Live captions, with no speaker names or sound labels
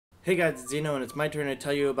Hey guys, it's Zeno, and it's my turn to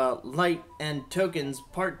tell you about Light and Tokens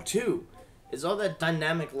Part 2. Is all that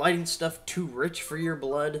dynamic lighting stuff too rich for your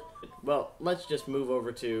blood? Well, let's just move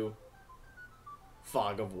over to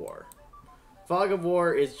Fog of War. Fog of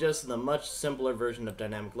War is just the much simpler version of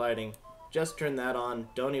dynamic lighting. Just turn that on,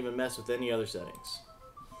 don't even mess with any other settings.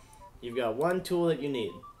 You've got one tool that you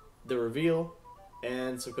need, the reveal,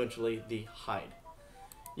 and sequentially the hide.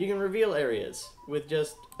 You can reveal areas with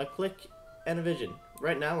just a click and a vision.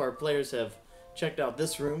 Right now our players have checked out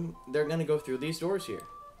this room. They're going to go through these doors here.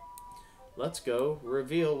 Let's go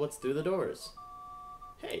reveal what's through the doors.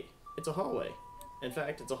 Hey, it's a hallway. In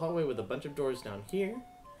fact, it's a hallway with a bunch of doors down here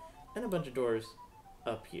and a bunch of doors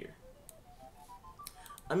up here.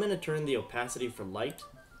 I'm going to turn the opacity for light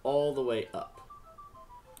all the way up.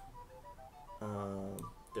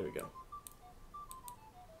 There we go.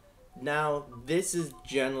 Now, this is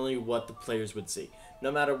generally what the players would see.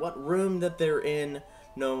 No matter what room that they're in,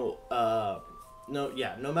 no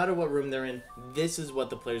matter what room they're in, this is what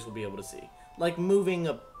the players will be able to see. Like moving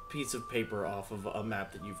a piece of paper off of a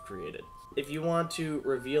map that you've created. If you want to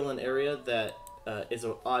reveal an area that is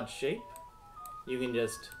an odd shape, you can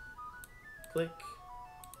just click.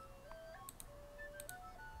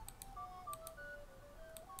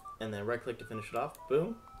 And then right click to finish it off.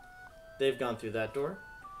 Boom. They've gone through that door.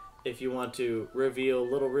 If you want to reveal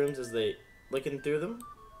little rooms as they looking through them,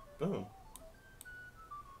 boom.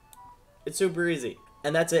 It's super easy.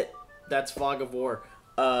 And that's it. That's Fog of War.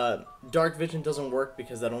 Dark vision doesn't work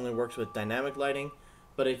because that only works with dynamic lighting.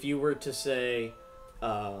 But if you were to say,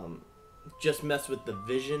 just mess with the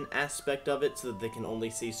vision aspect of it so that they can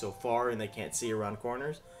only see so far and they can't see around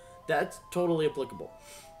corners, that's totally applicable.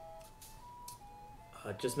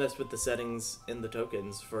 Just mess with the settings in the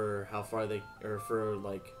tokens for how far they, or for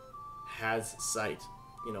like, has sight,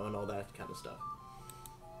 you know, and all that kind of stuff.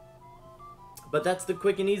 But that's the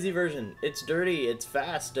quick and easy version. It's dirty, it's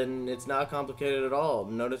fast, and it's not complicated at all.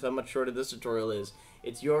 Notice how much shorter this tutorial is.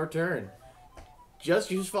 It's your turn.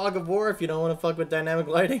 Just use Fog of War if you don't want to fuck with dynamic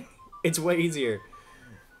lighting. It's way easier.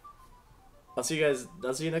 I'll see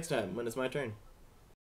you next time when it's my turn.